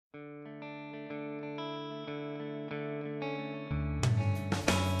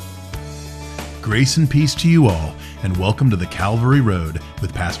Grace and peace to you all, and welcome to the Calvary Road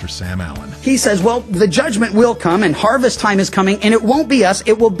with Pastor Sam Allen. He says, well, the judgment will come and harvest time is coming, and it won't be us,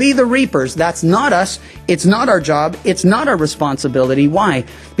 it will be the reapers. That's not us. It's not our job. It's not our responsibility. Why?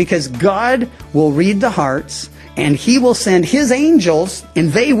 Because God will read the hearts, and He will send His angels, and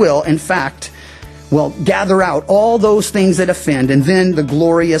they will, in fact, gather out all those things that offend, and then the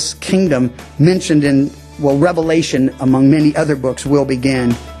glorious kingdom mentioned in, Revelation, among many other books, will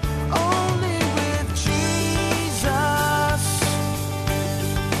begin.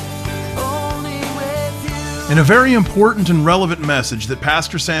 In a very important and relevant message that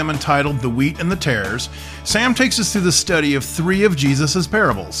Pastor Sam entitled The Wheat and the Tares, Sam takes us through the study of three of Jesus'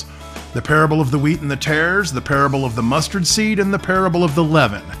 parables. The parable of the wheat and the tares, the parable of the mustard seed, and the parable of the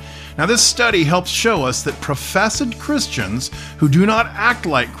leaven. Now this study helps show us that professed Christians who do not act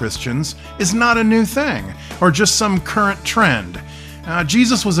like Christians is not a new thing, or just some current trend.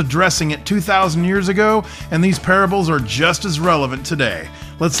 Jesus was addressing it 2,000 years ago, and these parables are just as relevant today.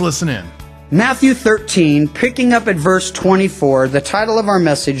 Let's listen in. Matthew 13, picking up at verse 24, the title of our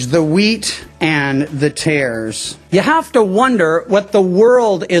message, The Wheat and the Tares. You have to wonder what the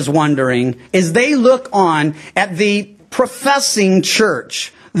world is wondering as they look on at the professing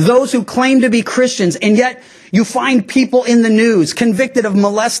church, those who claim to be Christians, and yet you find people in the news convicted of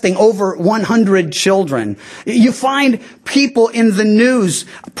molesting over 100 children. You find people in the news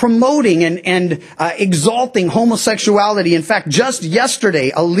promoting and exalting homosexuality. In fact, just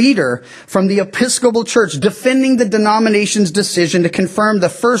yesterday, a leader from the Episcopal Church defending the denomination's decision to confirm the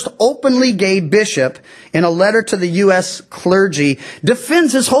first openly gay bishop in a letter to the U.S. clergy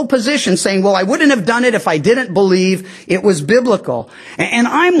defends his whole position, saying, I wouldn't have done it if I didn't believe it was biblical. And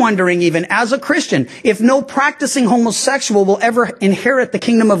I'm wondering, even as a Christian, if no practicing homosexual will ever inherit the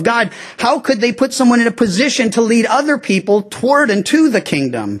kingdom of God, how could they put someone in a position to lead other people toward and to the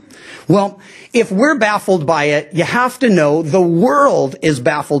kingdom? Well, if we're baffled by it, you have to know the world is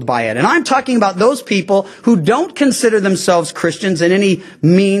baffled by it. And I'm talking about those people who don't consider themselves Christians in any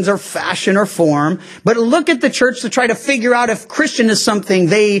means or fashion or form, but look at the church to try to figure out if Christian is something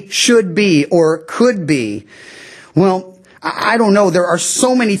they should be or could be. Well, I don't know. There are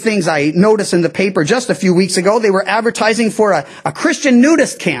so many things I noticed in the paper just a few weeks ago. They were advertising for a Christian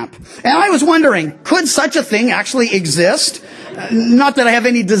nudist camp. And I was wondering, could such a thing actually exist? Not that I have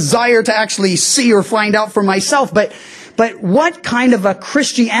any desire to actually see or find out for myself, but what kind of a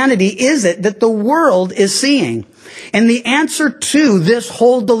Christianity is it that the world is seeing? And the answer to this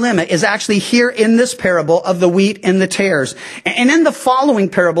whole dilemma is actually here in this parable of the wheat and the tares. And in the following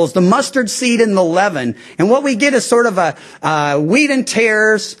parables, the mustard seed and the leaven. And what we get is sort of a wheat and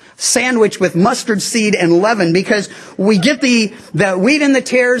tares sandwich with mustard seed and leaven, because we get the wheat and the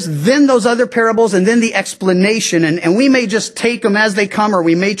tares, then those other parables, and then the explanation. And we may just take them as they come, or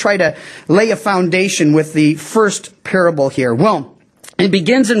we may try to lay a foundation with the first parable here. Well, it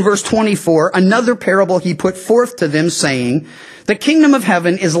begins in verse 24, another parable he put forth to them, saying, the kingdom of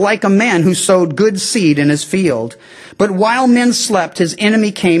heaven is like a man who sowed good seed in his field. But while men slept, his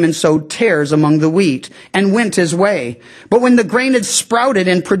enemy came and sowed tares among the wheat, and went his way. But when the grain had sprouted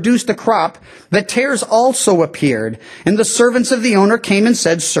and produced a crop, the tares also appeared. And the servants of the owner came and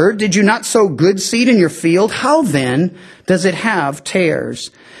said, Sir, did you not sow good seed in your field? How then does it have tares?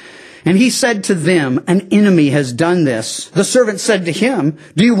 And he said to them, an enemy has done this. The servant said to him,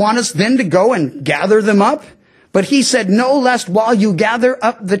 do you want us then to go and gather them up? But he said, no, lest while you gather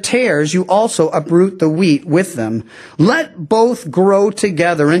up the tares, you also uproot the wheat with them. Let both grow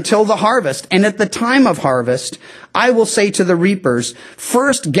together until the harvest. And at the time of harvest, I will say to the reapers,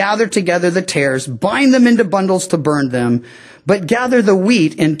 first gather together the tares, bind them into bundles to burn them, but gather the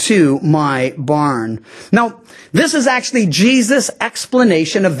wheat into my barn. Now, this is actually Jesus'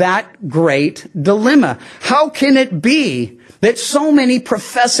 explanation of that great dilemma. How can it be that so many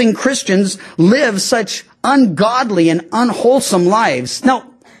professing Christians live such ungodly and unwholesome lives? Now,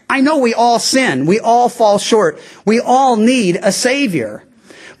 I know we all sin. We all fall short. We all need a Savior.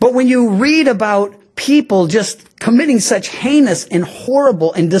 But when you read about people just committing such heinous and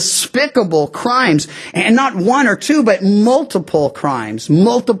horrible and despicable crimes, and not one or two, but multiple crimes,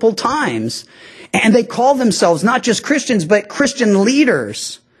 multiple times, and they call themselves not just Christians, but Christian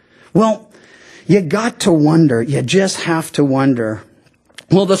leaders. Well, you got to wonder. You just have to wonder.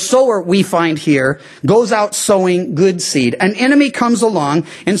 Well, the sower we find here goes out sowing good seed. An enemy comes along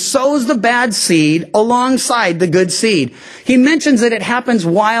and sows the bad seed alongside the good seed. He mentions that it happens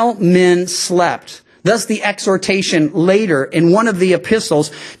while men slept. Thus the exhortation later in one of the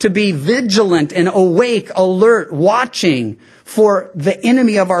epistles to be vigilant and awake, alert, watching, for the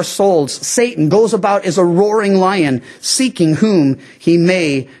enemy of our souls, Satan, goes about as a roaring lion, seeking whom he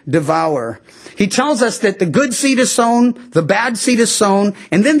may devour. He tells us that the good seed is sown, the bad seed is sown,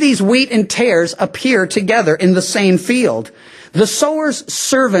 and then these wheat and tares appear together in the same field. The sower's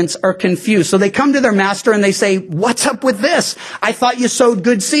servants are confused. So they come to their master and they say, "What's up with this? I thought you sowed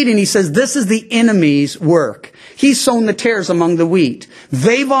good seed." And he says, "This is the enemy's work. He's sown the tares among the wheat."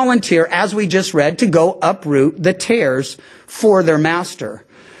 They volunteer, as we just read, to go uproot the tares for their master.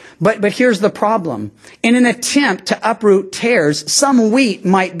 But here's the problem. In an attempt to uproot tares, some wheat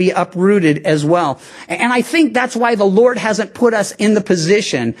might be uprooted as well. And I think that's why the Lord hasn't put us in the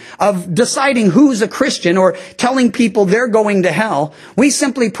position of deciding who's a Christian or telling people they're going to hell. We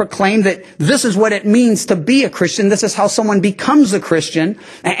simply proclaim that this is what it means to be a Christian. This is how someone becomes a Christian.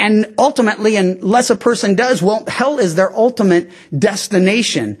 And ultimately, unless a person does, well, hell is their ultimate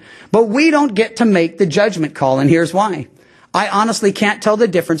destination. But we don't get to make the judgment call, and here's why. I honestly can't tell the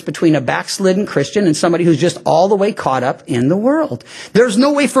difference between a backslidden Christian and somebody who's just all the way caught up in the world. There's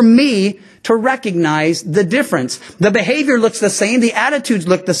no way for me to recognize the difference. The behavior looks the same, the attitudes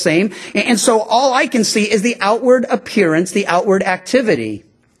look the same, and so all I can see is the outward appearance, the outward activity.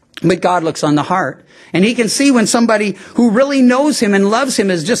 But God looks on the heart. And he can see when somebody who really knows him and loves him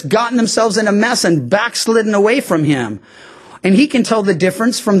has just gotten themselves in a mess and backslidden away from him. And he can tell the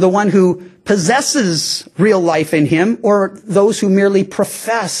difference from the one who possesses real life in him or those who merely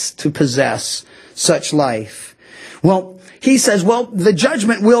profess to possess such life. Well, he says, the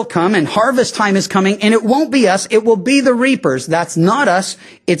judgment will come and harvest time is coming, and it won't be us. It will be the reapers. That's not us.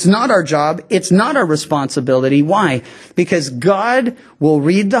 It's not our job. It's not our responsibility. Why? Because God will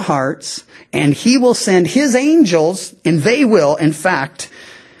read the hearts and he will send his angels, and they will, in fact,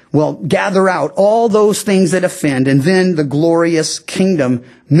 gather out all those things that offend, and then the glorious kingdom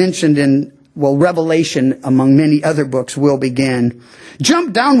mentioned in, Revelation, among many other books, will begin.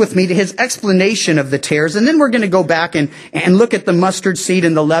 Jump down with me to his explanation of the tares, and then we're going to go back and look at the mustard seed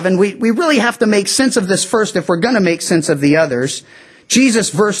and the leaven. We really have to make sense of this first if we're going to make sense of the others. Jesus,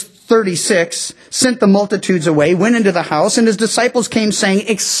 verse 36, sent the multitudes away, went into the house, and his disciples came saying,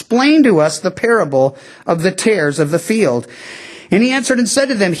 "Explain to us the parable of the tares of the field." And he answered and said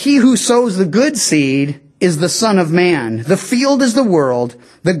to them, "He who sows the good seed is the Son of Man. The field is the world.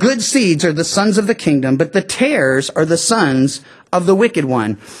 The good seeds are the sons of the kingdom, but the tares are the sons of the wicked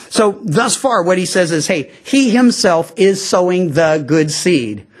one." So thus far what he says is, he himself is sowing the good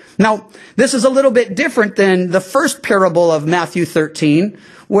seed. Now, this is a little bit different than the first parable of Matthew 13,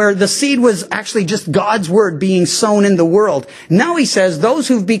 where the seed was actually just God's word being sown in the world. Now he says those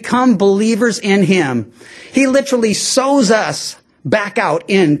who've become believers in him, he literally sows us back out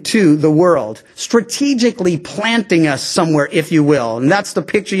into the world, strategically planting us somewhere, if you will. And that's the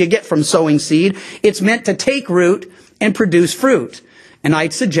picture you get from sowing seed. It's meant to take root and produce fruit. And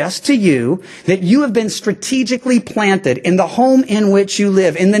I'd suggest to you that you have been strategically planted in the home in which you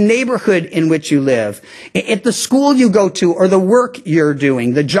live, in the neighborhood in which you live, at the school you go to or the work you're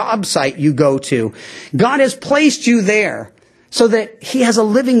doing, the job site you go to. God has placed you there so that he has a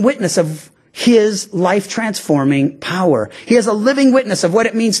living witness of his life-transforming power. He has a living witness of what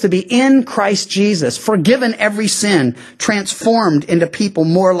it means to be in Christ Jesus, forgiven every sin, transformed into people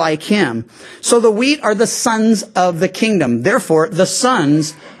more like him. So the wheat are the sons of the kingdom, therefore the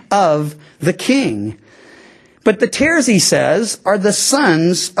sons of the king. But the tares, he says, are the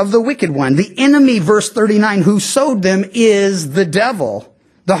sons of the wicked one. The enemy, verse 39, who sowed them is the devil.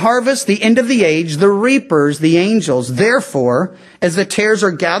 The harvest, the end of the age, the reapers, the angels. Therefore, as the tares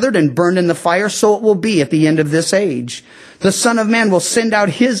are gathered and burned in the fire, so it will be at the end of this age. The Son of Man will send out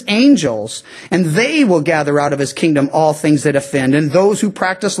his angels, and they will gather out of his kingdom all things that offend, and those who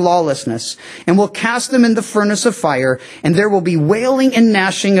practice lawlessness, and will cast them in the furnace of fire, and there will be wailing and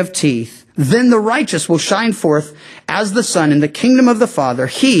gnashing of teeth. Then the righteous will shine forth as the sun in the kingdom of the Father.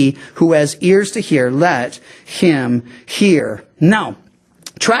 He who has ears to hear, let him hear. Now,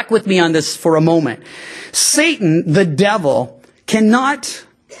 track with me on this for a moment. Satan, the devil, cannot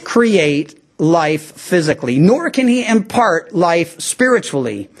create life physically, nor can he impart life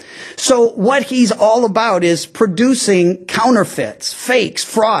spiritually. So what he's all about is producing counterfeits, fakes,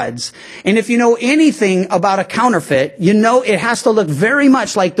 frauds. And if you know anything about a counterfeit, you know it has to look very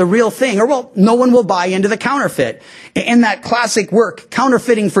much like the real thing, or no one will buy into the counterfeit. In that classic work,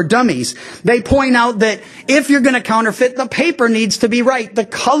 Counterfeiting for Dummies, they point out that if you're going to counterfeit, the paper needs to be right, the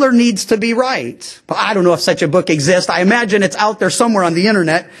color needs to be right. But I don't know if such a book exists. I imagine it's out there somewhere on the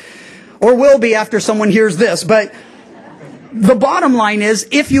internet, or will be after someone hears this. But The bottom line is,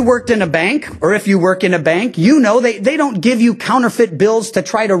 if you worked in a bank, or if you work in a bank, you know they don't give you counterfeit bills to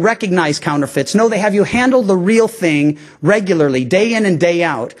try to recognize counterfeits. No, they have you handle the real thing regularly, day in and day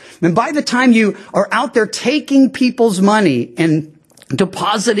out. And by the time you are out there taking people's money and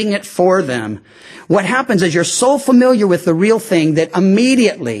depositing it for them, what happens is you're so familiar with the real thing that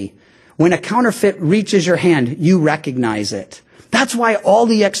immediately, when a counterfeit reaches your hand, you recognize it. That's why all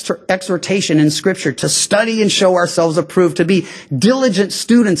the exhortation in Scripture to study and show ourselves approved, to be diligent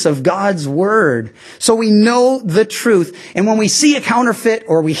students of God's Word. So we know the truth. And when we see a counterfeit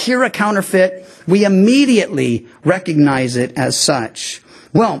or we hear a counterfeit, we immediately recognize it as such.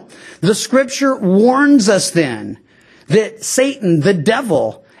 Well, the Scripture warns us then that Satan, the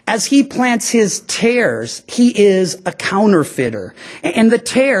devil, as he plants his tares, he is a counterfeiter. And the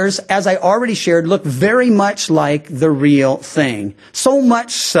tares, as I already shared, look very much like the real thing. So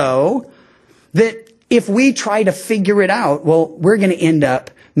much so that if we try to figure it out, well, we're going to end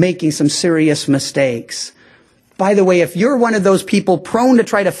up making some serious mistakes. By the way, if you're one of those people prone to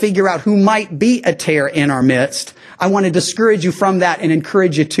try to figure out who might be a tare in our midst, I want to discourage you from that and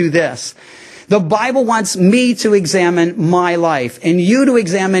encourage you to this. The Bible wants me to examine my life and you to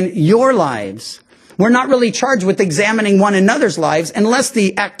examine your lives. We're not really charged with examining one another's lives unless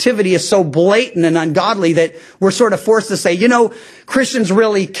the activity is so blatant and ungodly that we're sort of forced to say, Christians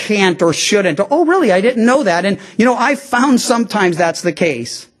really can't or shouldn't. Oh, really? I didn't know that. And, I found sometimes that's the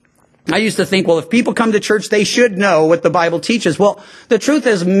case. I used to think, well, if people come to church, they should know what the Bible teaches. Well, the truth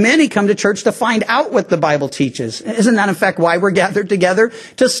is many come to church to find out what the Bible teaches. Isn't that, in fact, why we're gathered together?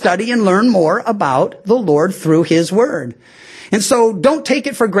 To study and learn more about the Lord through His Word. And so don't take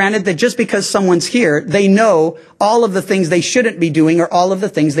it for granted that just because someone's here, they know all of the things they shouldn't be doing or all of the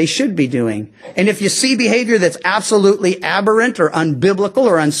things they should be doing. And if you see behavior that's absolutely aberrant or unbiblical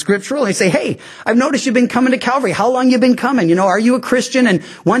or unscriptural, they say, hey, I've noticed you've been coming to Calvary. How long you been coming? Are you a Christian? And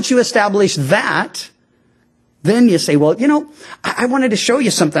once you establish that, then you say, well, I wanted to show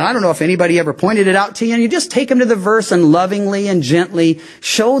you something. I don't know if anybody ever pointed it out to you. And you just take them to the verse and lovingly and gently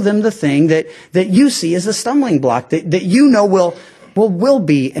show them the thing that you see as a stumbling block, that will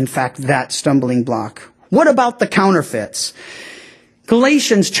be, in fact, that stumbling block. What about the counterfeits?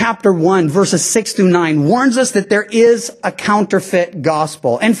 Galatians chapter 1, verses 6 through 9 warns us that there is a counterfeit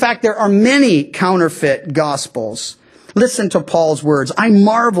gospel. In fact, there are many counterfeit gospels. Listen to Paul's words. I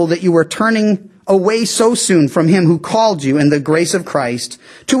marvel that you are turning away so soon from Him who called you in the grace of Christ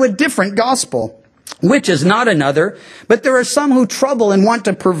to a different gospel, which is not another, but there are some who trouble and want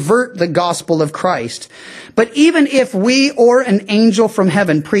to pervert the gospel of Christ. But even if we or an angel from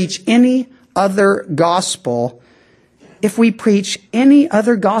heaven preach any other gospel, if we preach any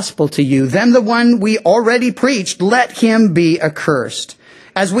other gospel to you than the one we already preached, let him be accursed.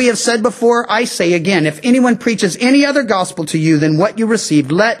 As we have said before, I say again, if anyone preaches any other gospel to you than what you received,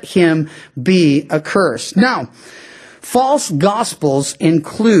 let him be accursed. Now, false gospels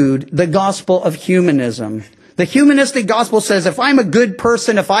include the gospel of humanism. The humanistic gospel says if I'm a good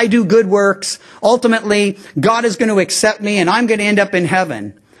person, if I do good works, ultimately God is going to accept me and I'm going to end up in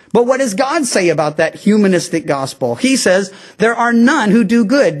heaven. But what does God say about that humanistic gospel? He says there are none who do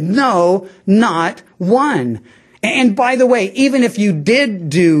good. No, not one. And by the way, even if you did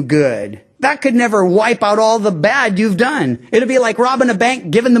do good, that could never wipe out all the bad you've done. It'd be like robbing a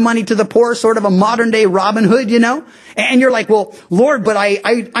bank, giving the money to the poor, sort of a modern day Robin Hood, And you're like, well, Lord, but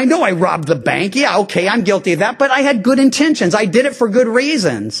I know I robbed the bank. Yeah, okay, I'm guilty of that, but I had good intentions. I did it for good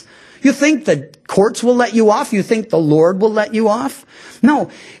reasons. You think the courts will let you off? You think the Lord will let you off? No,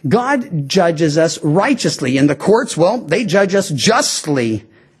 God judges us righteously. And the courts, well, they judge us justly.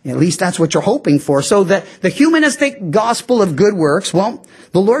 At least that's what you're hoping for. So the humanistic gospel of good works, well,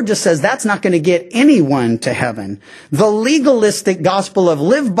 the Lord just says that's not going to get anyone to heaven. The legalistic gospel of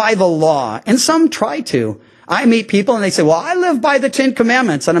live by the law, and some try to. I meet people and they say, well, I live by the 10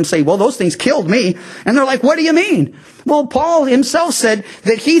 Commandments. And I'm saying, well, those things killed me. And they're like, what do you mean? Well, Paul himself said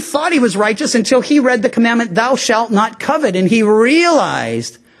that he thought he was righteous until he read the commandment, thou shalt not covet. And he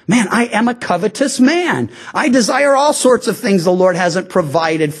realized, man, I am a covetous man. I desire all sorts of things the Lord hasn't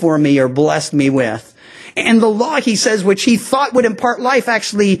provided for me or blessed me with. And the law, he says, which he thought would impart life,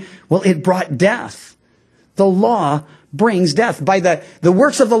 actually, well, it brought death. The law brings death. By the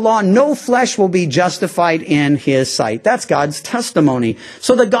works of the law, no flesh will be justified in his sight. That's God's testimony.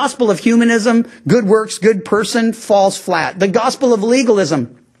 So the gospel of humanism, good works, good person, falls flat. The gospel of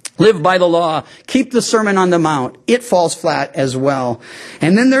legalism, live by the law, keep the Sermon on the Mount, it falls flat as well.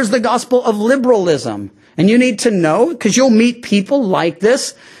 And then there's the gospel of liberalism. And you need to know, because you'll meet people like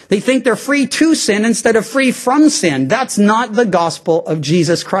this. They think they're free to sin instead of free from sin. That's not the gospel of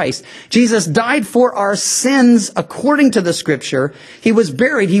Jesus Christ. Jesus died for our sins according to the Scripture. He was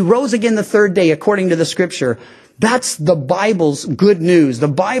buried. He rose again the third day according to the Scripture. That's the Bible's good news, the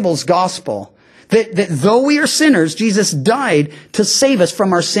Bible's gospel. That though we are sinners, Jesus died to save us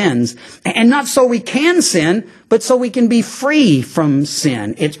from our sins. And not so we can sin, but so we can be free from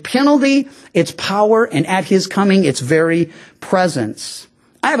sin. Its penalty, its power, and at His coming, its very presence.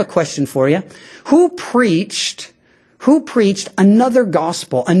 I have a question for you. Who preached another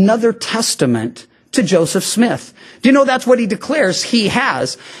gospel, another testament to Joseph Smith? Do you know that's what he declares he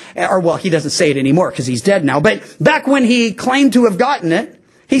has? Or, well, he doesn't say it anymore because he's dead now. But back when he claimed to have gotten it,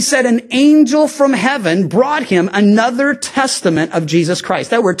 he said an angel from heaven brought him another testament of Jesus Christ.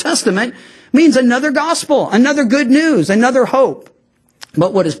 That word testament means another gospel, another good news, another hope.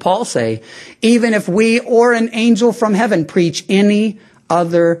 But what does Paul say? Even if we or an angel from heaven preach any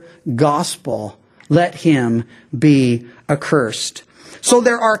other gospel, let him be accursed. So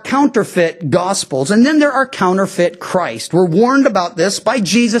there are counterfeit gospels, and then there are counterfeit Christ. We're warned about this by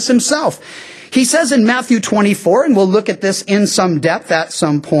Jesus himself. He says in Matthew 24, and we'll look at this in some depth at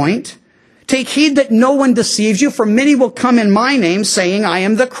some point, take heed that no one deceives you, for many will come in my name, saying, I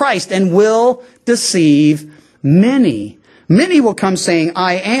am the Christ, and will deceive many. Many will come saying,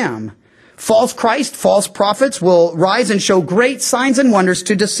 I am. False Christ, false prophets will rise and show great signs and wonders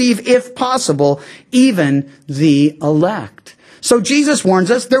to deceive, if possible, even the elect. So Jesus warns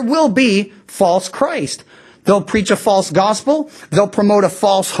us there will be false Christ. They'll preach a false gospel. They'll promote a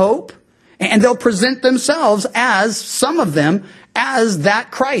false hope. And they'll present themselves as, some of them, as that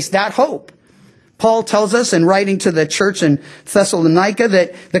Christ, that hope. Paul tells us in writing to the church in Thessalonica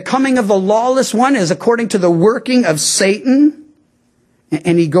that the coming of the lawless one is according to the working of Satan.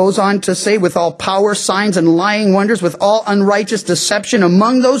 And he goes on to say, with all power, signs, and lying wonders, with all unrighteous deception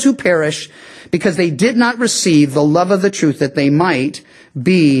among those who perish, because they did not receive the love of the truth that they might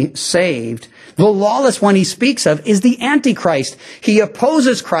be saved. The lawless one he speaks of is the Antichrist. He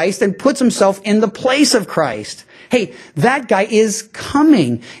opposes Christ and puts himself in the place of Christ. Hey, that guy is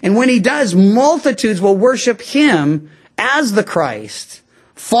coming. And when he does, multitudes will worship him as the Christ.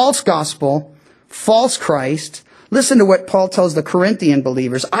 False gospel, false Christ. Listen to what Paul tells the Corinthian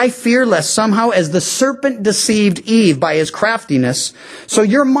believers. I fear lest somehow as the serpent deceived Eve by his craftiness, so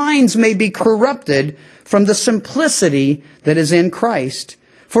your minds may be corrupted from the simplicity that is in Christ.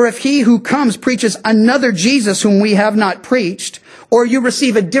 For if he who comes preaches another Jesus whom we have not preached, or you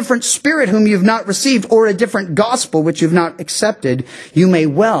receive a different spirit whom you've not received, or a different gospel which you've not accepted, you may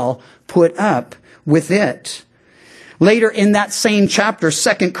well put up with it. Later in that same chapter,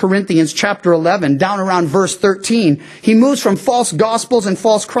 2 Corinthians chapter 11, down around verse 13, he moves from false gospels and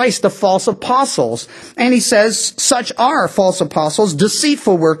false Christ to false apostles. And he says, such are false apostles,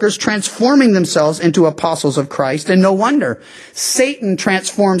 deceitful workers, transforming themselves into apostles of Christ. And no wonder, Satan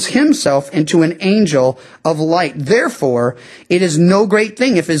transforms himself into an angel of light. Therefore, it is no great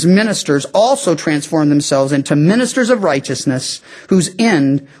thing if his ministers also transform themselves into ministers of righteousness, whose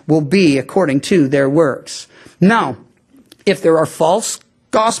end will be according to their works. Now, if there are false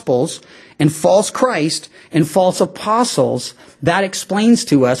gospels and false Christ and false apostles, that explains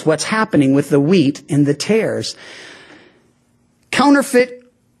to us what's happening with the wheat and the tares.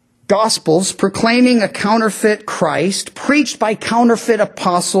 Counterfeit gospels proclaiming a counterfeit Christ, preached by counterfeit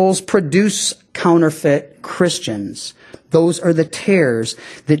apostles, produce counterfeit Christians. Those are the tares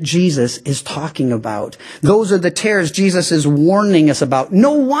that Jesus is talking about. Those are the tares Jesus is warning us about.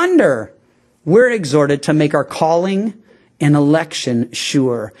 No wonder we're exhorted to make our calling and election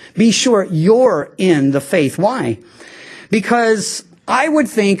sure. Be sure you're in the faith. Why? Because I would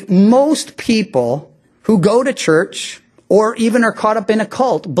think most people who go to church or even are caught up in a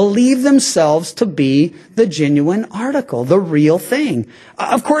cult believe themselves to be the genuine article, the real thing.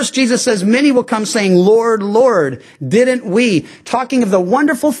 Of course, Jesus says, many will come saying, Lord, Lord, didn't we? Talking of the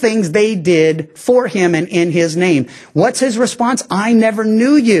wonderful things they did for him and in his name. What's his response? I never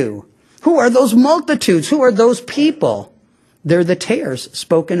knew you. Who are those multitudes? Who are those people? They're the tares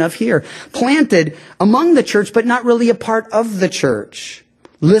spoken of here, planted among the church, but not really a part of the church.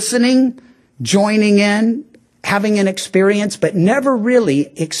 Listening, joining in, having an experience, but never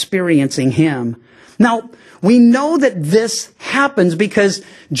really experiencing him. Now, we know that this happens because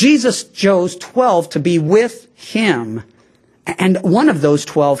Jesus chose 12 to be with him. And one of those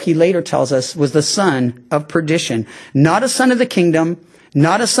 12, he later tells us, was the son of perdition. Not a son of the kingdom,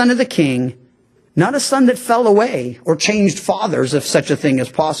 not a son of the king, not a son that fell away or changed fathers, if such a thing is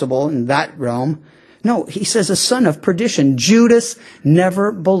possible in that realm. No, he says a son of perdition. Judas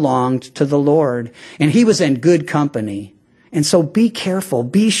never belonged to the Lord, and he was in good company. And so be careful,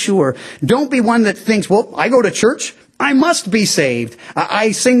 be sure. Don't be one that thinks, well, I go to church, I must be saved.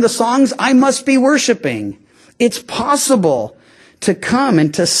 I sing the songs, I must be worshiping. It's possible to come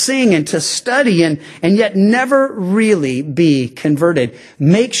and to sing and to study and yet never really be converted.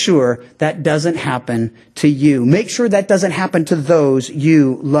 Make sure that doesn't happen to you. Make sure that doesn't happen to those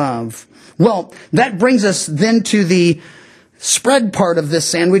you love. Well, that brings us then to the spread part of this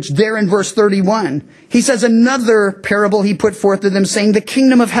sandwich there in verse 31. He says another parable he put forth to them, saying, the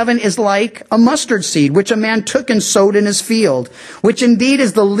kingdom of heaven is like a mustard seed, which a man took and sowed in his field, which indeed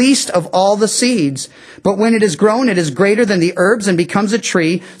is the least of all the seeds. But when it is grown, it is greater than the herbs and becomes a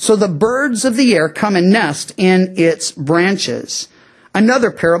tree, so the birds of the air come and nest in its branches.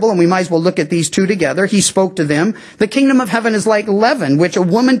 Another parable, and we might as well look at these two together. He spoke to them, the kingdom of heaven is like leaven, which a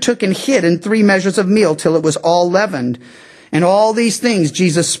woman took and hid in 3 measures of meal till it was all leavened. And all these things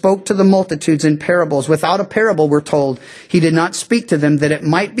Jesus spoke to the multitudes in parables. Without a parable, we're told, he did not speak to them, that it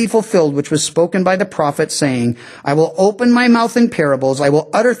might be fulfilled which was spoken by the prophet, saying, I will open my mouth in parables. I will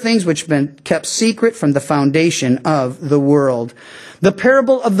utter things which have been kept secret from the foundation of the world. The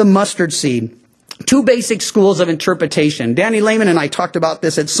parable of the mustard seed. 2 basic schools of interpretation. Danny Lehman and I talked about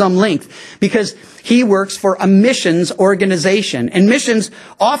this at some length because he works for a missions organization. And missions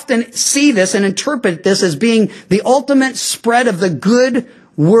often see this and interpret this as being the ultimate spread of the good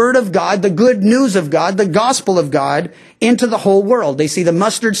word of God, the good news of God, the gospel of God into the whole world. They see the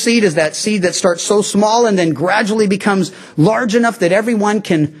mustard seed as that seed that starts so small and then gradually becomes large enough that everyone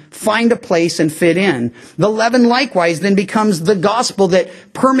can find a place and fit in. The leaven likewise then becomes the gospel that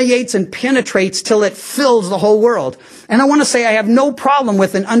permeates and penetrates till it fills the whole world. And I want to say I have no problem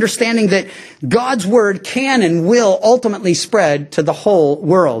with an understanding that God's word can and will ultimately spread to the whole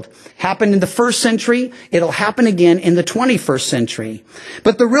world. Happened in the 1st century, it'll happen again in the 21st century.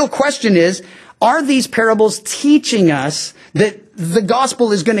 But the real question is, are these parables teaching us that the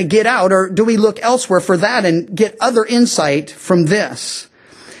gospel is going to get out, or do we look elsewhere for that and get other insight from this?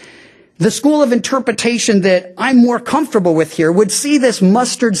 The school of interpretation that I'm more comfortable with here would see this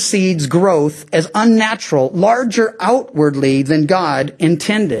mustard seed's growth as unnatural, larger outwardly than God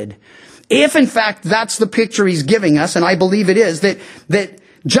intended. If in fact that's the picture he's giving us, and I believe it is, that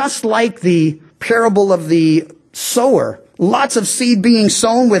just like the parable of the sower, lots of seed being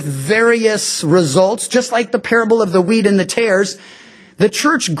sown with various results, just like the parable of the wheat and the tares, the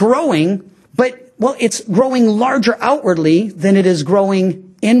church growing, but, well, it's growing larger outwardly than it is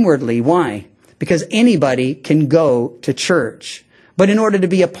growing inwardly. Why? Because anybody can go to church. But in order to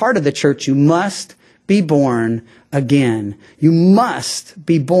be a part of the church, you must be born again. You must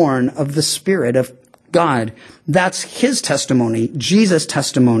be born of the Spirit of God. That's his testimony, Jesus'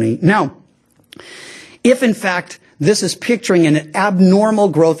 testimony. Now, if in fact this is picturing an abnormal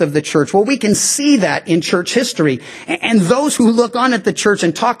growth of the church, well, we can see that in church history. And those who look on at the church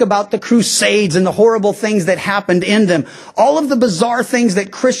and talk about the crusades and the horrible things that happened in them, all of the bizarre things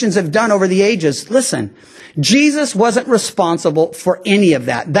that Christians have done over the ages, listen, Jesus wasn't responsible for any of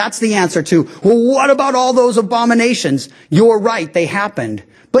that. That's the answer to, well, what about all those abominations? You're right, they happened.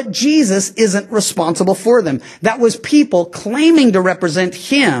 But Jesus isn't responsible for them. That was people claiming to represent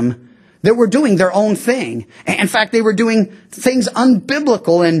him that were doing their own thing. In fact, they were doing things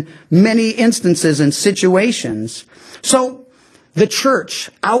unbiblical in many instances and situations. So the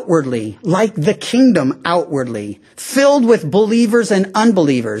church outwardly, like the kingdom outwardly, filled with believers and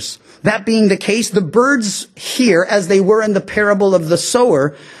unbelievers. That being the case, the birds here, as they were in the parable of the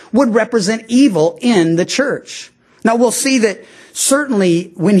sower, would represent evil in the church. Now we'll see that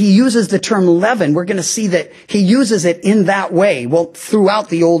certainly when he uses the term leaven, we're going to see that he uses it in that way, well, throughout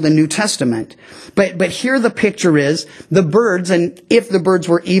the Old and New Testament. But here the picture is the birds, and if the birds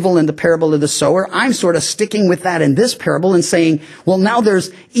were evil in the parable of the sower, I'm sort of sticking with that in this parable and saying, well, now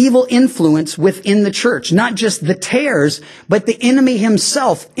there's evil influence within the church, not just the tares, but the enemy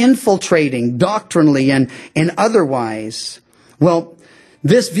himself infiltrating doctrinally and otherwise. Well,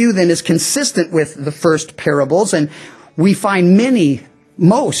 this view then is consistent with the first parables, and we find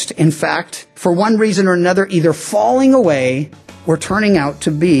most, in fact, for one reason or another, either falling away or turning out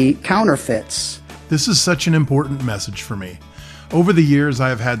to be counterfeits. This is such an important message for me. Over the years, I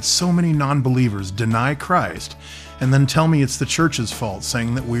have had so many non-believers deny Christ and then tell me it's the church's fault,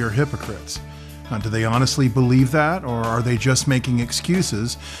 saying that we are hypocrites. Do they honestly believe that, or are they just making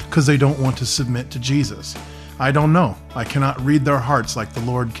excuses because they don't want to submit to Jesus? I don't know. I cannot read their hearts like the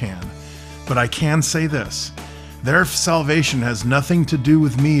Lord can. But I can say this. Their salvation has nothing to do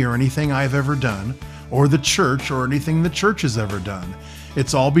with me or anything I've ever done, or the church or anything the church has ever done.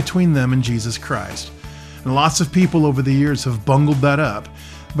 It's all between them and Jesus Christ. And lots of people over the years have bungled that up,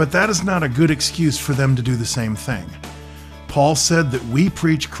 but that is not a good excuse for them to do the same thing. Paul said that we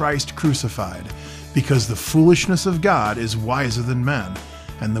preach Christ crucified because the foolishness of God is wiser than men,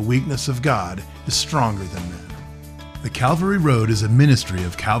 and the weakness of God is stronger than men. The Calvary Road is a ministry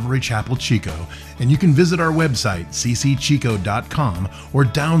of Calvary Chapel Chico, and you can visit our website, ccchico.com, or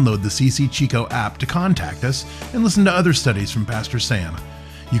download the CC Chico app to contact us and listen to other studies from Pastor Sam.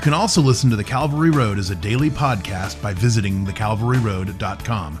 You can also listen to The Calvary Road as a daily podcast by visiting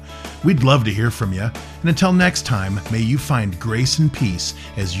thecalvaryroad.com. We'd love to hear from you, and until next time, may you find grace and peace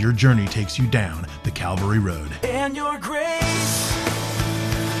as your journey takes you down the Calvary Road. And your grace